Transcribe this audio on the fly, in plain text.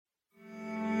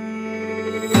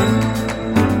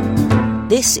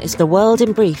This is The World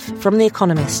in Brief from The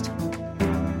Economist.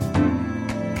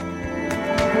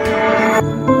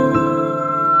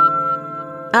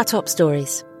 Our top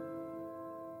stories.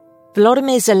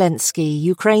 Volodymyr Zelensky,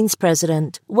 Ukraine's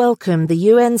president, welcomed the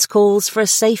UN's calls for a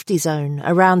safety zone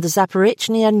around the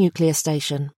Zaporizhia nuclear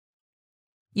station.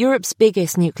 Europe's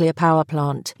biggest nuclear power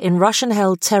plant in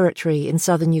Russian-held territory in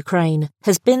southern Ukraine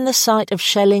has been the site of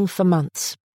shelling for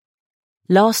months.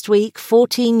 Last week,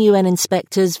 14 UN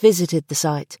inspectors visited the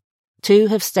site. 2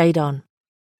 have stayed on.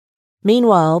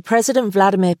 Meanwhile, President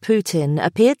Vladimir Putin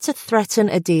appeared to threaten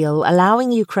a deal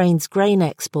allowing Ukraine's grain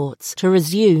exports to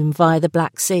resume via the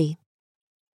Black Sea.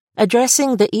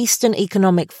 Addressing the Eastern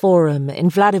Economic Forum in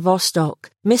Vladivostok,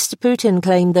 Mr. Putin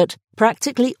claimed that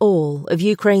practically all of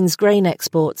Ukraine's grain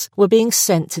exports were being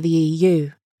sent to the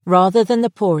EU, rather than the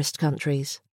poorest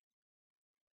countries.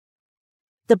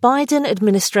 The Biden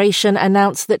administration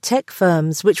announced that tech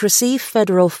firms which receive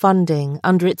federal funding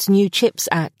under its new CHIPS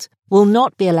Act will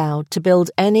not be allowed to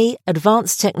build any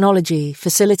advanced technology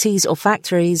facilities or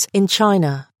factories in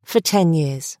China for 10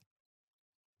 years.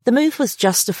 The move was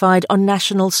justified on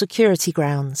national security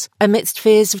grounds, amidst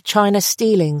fears of China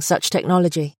stealing such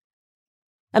technology.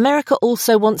 America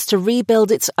also wants to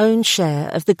rebuild its own share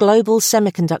of the global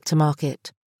semiconductor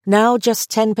market, now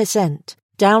just 10%,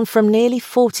 down from nearly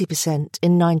 40%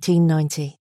 in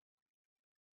 1990.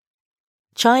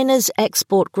 China's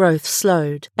export growth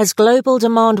slowed as global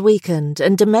demand weakened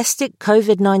and domestic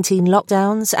COVID-19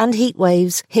 lockdowns and heat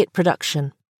waves hit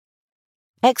production.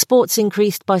 Exports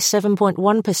increased by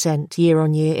 7.1%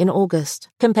 year-on-year in August,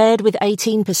 compared with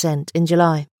 18% in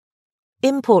July.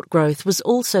 Import growth was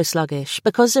also sluggish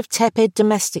because of tepid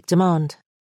domestic demand.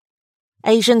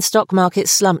 Asian stock markets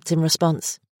slumped in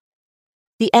response.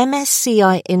 The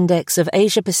MSCI index of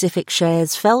Asia-Pacific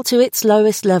shares fell to its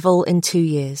lowest level in 2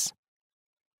 years.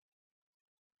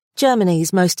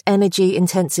 Germany's most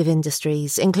energy-intensive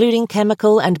industries, including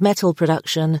chemical and metal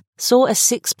production, saw a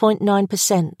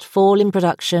 6.9% fall in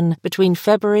production between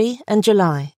February and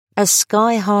July, as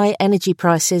sky-high energy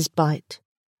prices bite.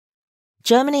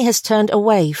 Germany has turned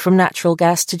away from natural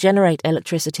gas to generate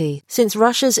electricity since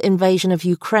Russia's invasion of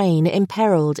Ukraine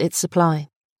imperiled its supply.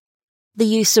 The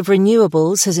use of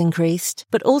renewables has increased,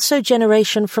 but also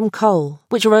generation from coal,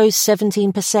 which rose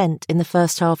 17% in the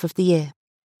first half of the year.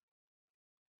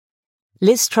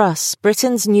 Liz Truss,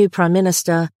 Britain's new Prime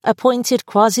Minister, appointed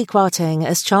Kwasi Kwarteng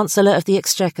as Chancellor of the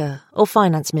Exchequer, or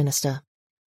Finance Minister.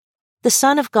 The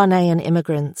son of Ghanaian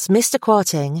immigrants, Mr.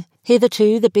 Kwarteng,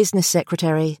 hitherto the Business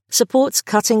Secretary, supports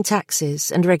cutting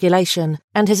taxes and regulation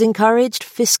and has encouraged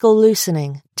fiscal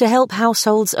loosening to help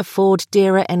households afford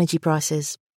dearer energy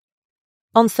prices.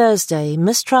 On Thursday,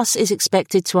 Ms. Truss is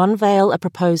expected to unveil a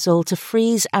proposal to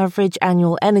freeze average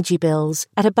annual energy bills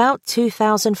at about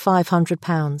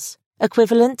 £2,500.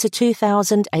 Equivalent to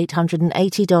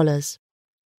 $2,880.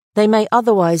 They may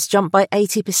otherwise jump by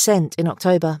 80% in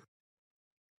October.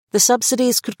 The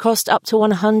subsidies could cost up to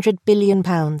 £100 billion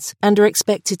and are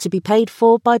expected to be paid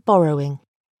for by borrowing.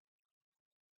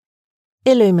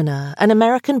 Illumina, an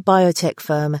American biotech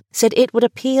firm, said it would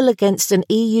appeal against an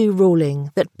EU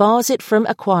ruling that bars it from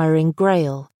acquiring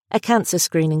Grail, a cancer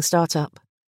screening startup.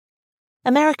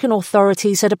 American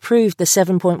authorities had approved the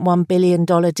 $7.1 billion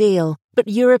deal, but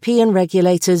European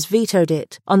regulators vetoed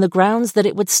it on the grounds that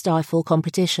it would stifle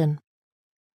competition.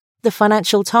 The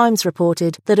Financial Times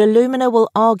reported that Illumina will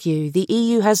argue the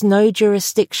EU has no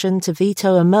jurisdiction to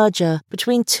veto a merger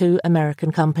between 2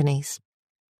 American companies.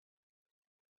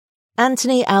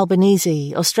 Anthony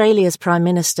Albanese, Australia's Prime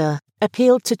Minister,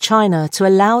 appealed to China to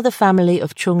allow the family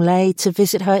of Chung Lei to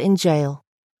visit her in jail.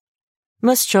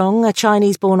 Ms. Chung, a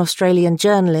Chinese-born Australian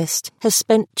journalist, has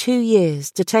spent 2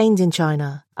 years detained in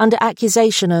China under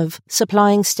accusation of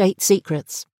supplying state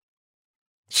secrets.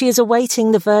 She is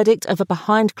awaiting the verdict of a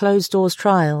behind-closed-doors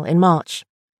trial in March.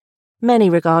 Many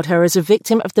regard her as a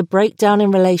victim of the breakdown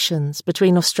in relations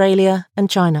between Australia and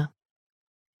China.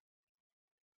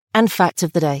 And fact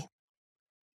of the day.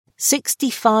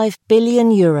 65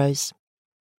 billion euros.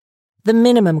 The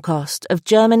minimum cost of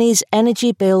Germany's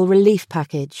energy bill relief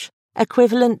package,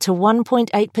 equivalent to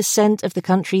 1.8% of the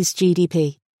country's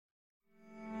GDP.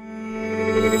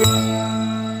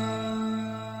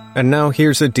 And now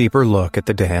here's a deeper look at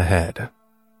the day ahead.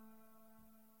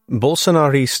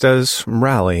 Bolsonaristas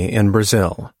rally in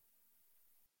Brazil.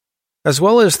 As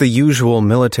well as the usual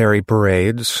military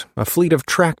parades, a fleet of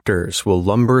tractors will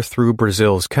lumber through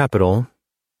Brazil's capital,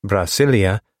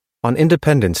 Brasilia, on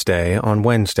Independence Day on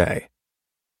Wednesday.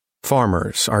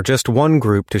 Farmers are just one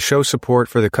group to show support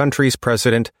for the country's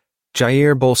president,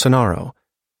 Jair Bolsonaro,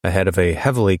 ahead of a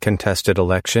heavily contested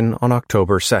election on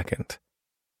October 2nd.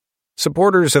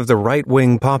 Supporters of the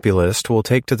right-wing populist will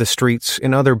take to the streets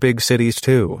in other big cities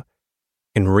too.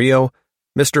 In Rio,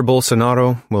 Mr.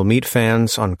 Bolsonaro will meet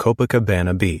fans on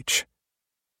Copacabana Beach.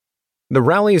 The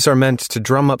rallies are meant to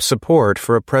drum up support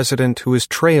for a president who is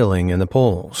trailing in the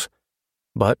polls.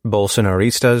 But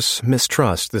Bolsonaristas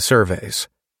mistrust the surveys.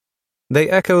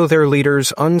 They echo their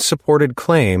leader's unsupported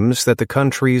claims that the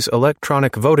country's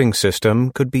electronic voting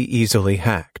system could be easily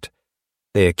hacked.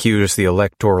 They accuse the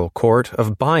Electoral Court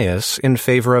of bias in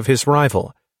favor of his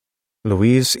rival,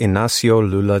 Luiz Inácio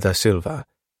Lula da Silva,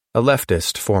 a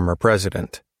leftist former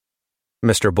president.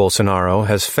 Mr. Bolsonaro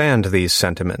has fanned these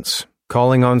sentiments,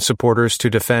 calling on supporters to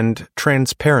defend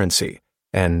transparency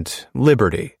and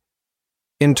liberty.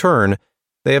 In turn,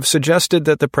 they have suggested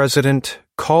that the president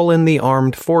call in the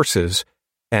armed forces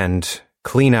and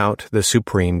clean out the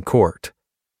Supreme Court.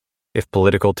 If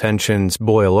political tensions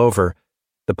boil over,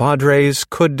 the Padres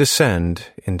could descend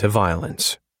into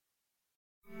violence.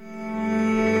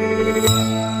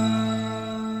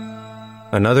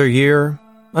 Another year,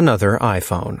 another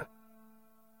iPhone.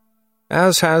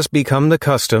 As has become the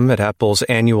custom at Apple's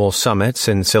annual summits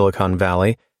in Silicon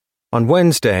Valley, on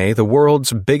Wednesday, the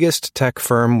world's biggest tech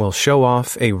firm will show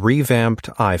off a revamped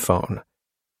iPhone.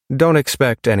 Don't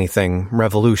expect anything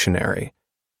revolutionary.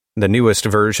 The newest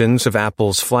versions of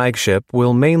Apple's flagship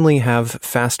will mainly have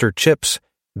faster chips,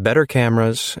 better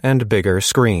cameras, and bigger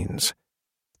screens.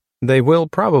 They will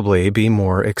probably be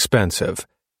more expensive.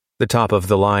 The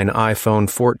top-of-the-line iPhone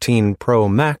 14 Pro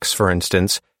Max, for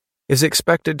instance, is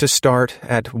expected to start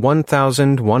at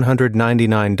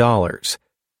 $1,199,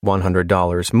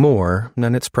 $100 more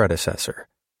than its predecessor.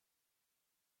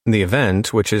 The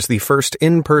event, which is the first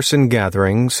in-person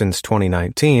gathering since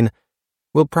 2019,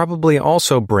 will probably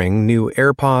also bring new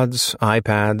AirPods,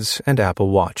 iPads, and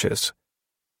Apple Watches.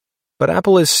 But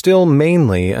Apple is still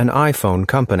mainly an iPhone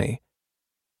company.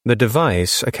 The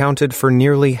device accounted for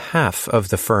nearly half of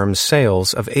the firm's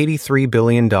sales of $83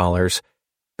 billion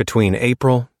between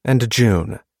April and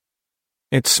June.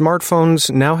 Its smartphones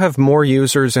now have more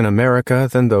users in America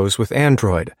than those with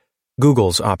Android,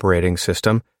 Google's operating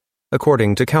system,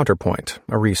 according to Counterpoint,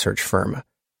 a research firm.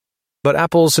 But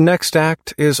Apple's next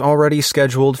act is already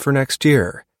scheduled for next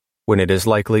year, when it is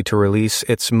likely to release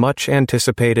its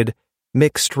much-anticipated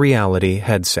mixed reality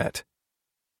headset.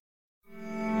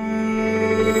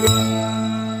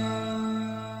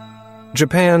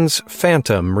 Japan's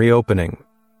phantom reopening.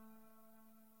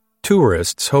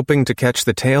 Tourists hoping to catch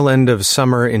the tail end of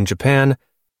summer in Japan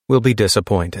will be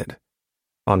disappointed.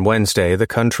 On Wednesday, the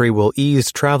country will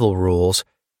ease travel rules,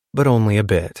 but only a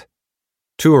bit.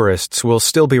 Tourists will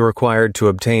still be required to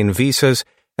obtain visas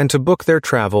and to book their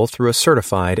travel through a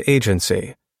certified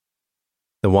agency.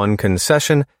 The one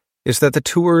concession is that the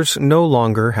tours no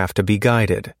longer have to be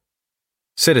guided.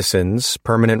 Citizens,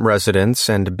 permanent residents,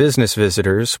 and business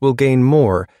visitors will gain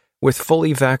more, with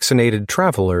fully vaccinated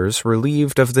travelers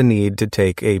relieved of the need to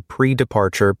take a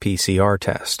pre-departure PCR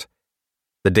test.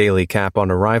 The daily cap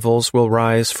on arrivals will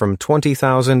rise from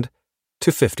 20,000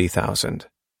 to 50,000.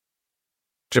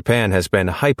 Japan has been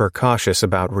hyper-cautious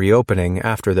about reopening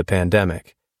after the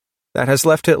pandemic. That has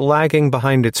left it lagging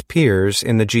behind its peers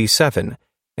in the G7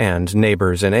 and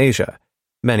neighbors in Asia,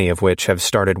 many of which have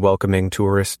started welcoming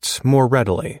tourists more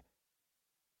readily.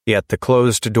 Yet the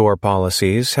closed-door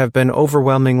policies have been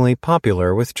overwhelmingly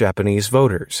popular with Japanese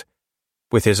voters.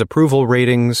 With his approval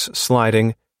ratings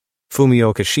sliding,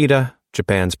 Fumio Kishida,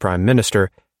 Japan's prime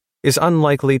minister, is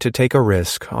unlikely to take a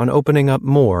risk on opening up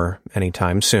more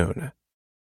anytime soon.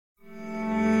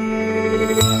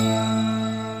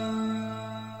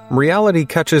 Reality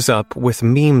catches up with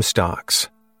meme stocks.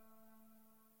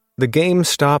 The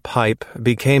GameStop hype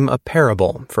became a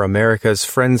parable for America's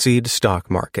frenzied stock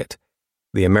market.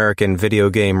 The American video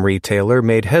game retailer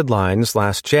made headlines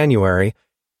last January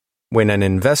when an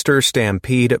investor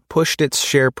stampede pushed its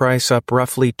share price up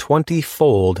roughly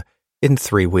 20-fold in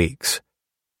 3 weeks.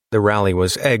 The rally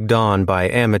was egged on by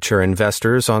amateur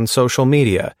investors on social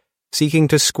media, seeking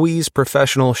to squeeze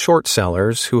professional short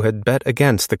sellers who had bet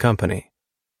against the company.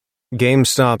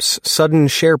 GameStop's sudden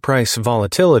share price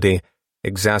volatility,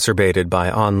 exacerbated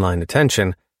by online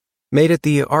attention, made it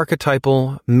the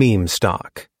archetypal meme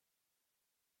stock.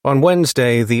 On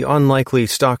Wednesday, the unlikely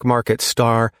stock market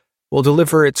star will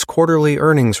deliver its quarterly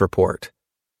earnings report.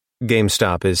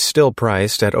 GameStop is still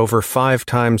priced at over 5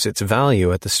 times its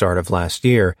value at the start of last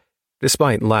year,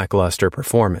 despite lackluster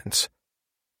performance.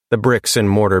 The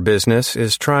bricks-and-mortar business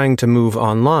is trying to move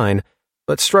online,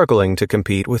 but struggling to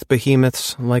compete with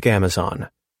behemoths like Amazon.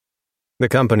 The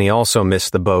company also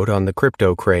missed the boat on the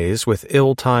crypto craze with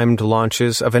ill-timed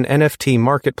launches of an NFT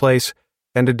marketplace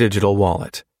and a digital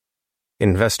wallet.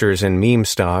 Investors in meme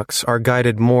stocks are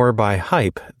guided more by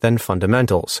hype than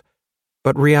fundamentals,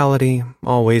 but reality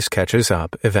always catches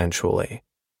up eventually.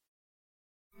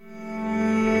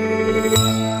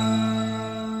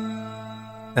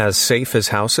 As safe as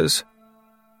houses?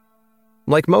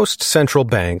 Like most central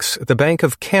banks, the Bank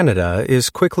of Canada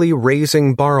is quickly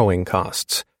raising borrowing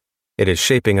costs. It is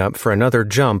shaping up for another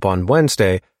jump on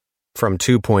Wednesday from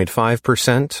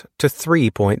 2.5% to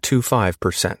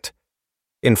 3.25%.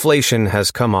 Inflation has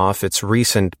come off its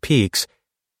recent peaks,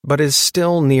 but is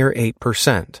still near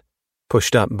 8%,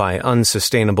 pushed up by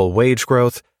unsustainable wage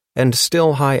growth and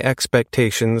still high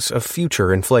expectations of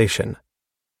future inflation.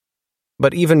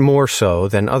 But even more so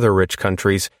than other rich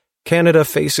countries, Canada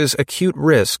faces acute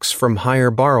risks from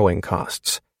higher borrowing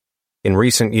costs. In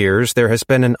recent years, there has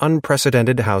been an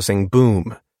unprecedented housing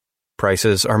boom.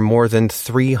 Prices are more than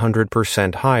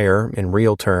 300% higher in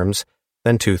real terms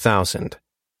than 2000.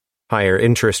 Higher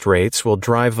interest rates will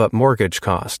drive up mortgage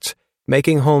costs,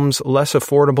 making homes less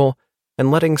affordable and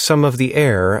letting some of the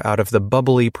air out of the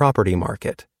bubbly property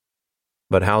market.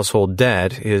 But household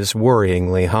debt is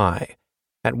worryingly high,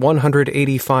 at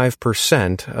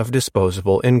 185% of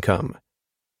disposable income.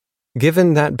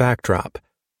 Given that backdrop,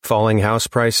 falling house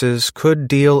prices could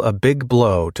deal a big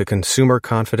blow to consumer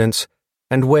confidence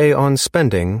and weigh on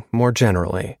spending more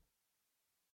generally.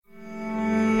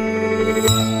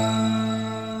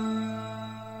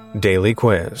 Daily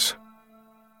Quiz.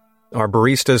 Our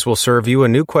baristas will serve you a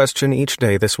new question each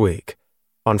day this week.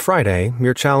 On Friday,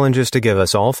 your challenge is to give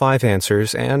us all 5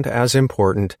 answers and, as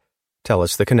important, tell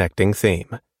us the connecting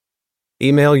theme.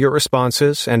 Email your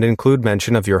responses and include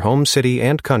mention of your home city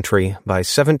and country by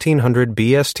 1700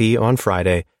 BST on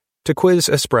Friday to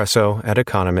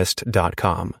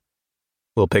quizespresso@economist.com.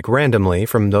 We'll pick randomly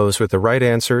from those with the right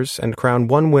answers and crown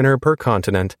one winner per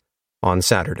continent on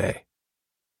Saturday.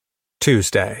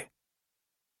 Tuesday.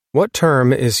 What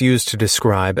term is used to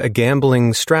describe a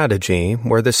gambling strategy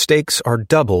where the stakes are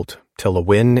doubled till a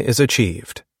win is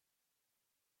achieved?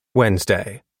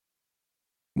 Wednesday.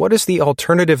 What is the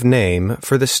alternative name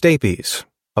for the stapes,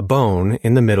 a bone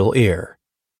in the middle ear?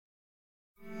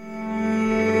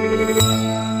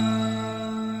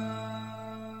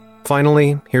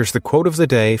 Finally, here's the quote of the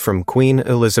day from Queen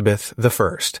Elizabeth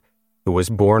I, who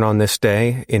was born on this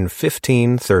day in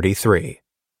 1533.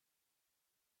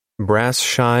 Brass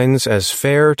shines as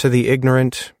fair to the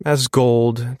ignorant as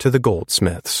gold to the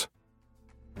goldsmiths.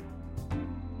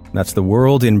 That's the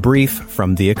world in brief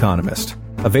from The Economist,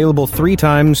 available 3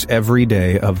 times every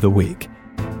day of the week.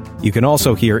 You can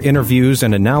also hear interviews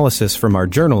and analysis from our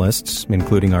journalists,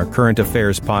 including our current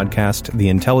affairs podcast, The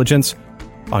Intelligence,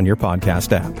 on your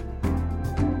podcast app.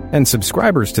 And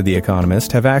subscribers to The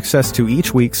Economist have access to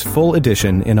each week's full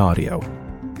edition in audio.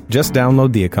 Just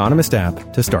download the Economist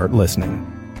app to start listening.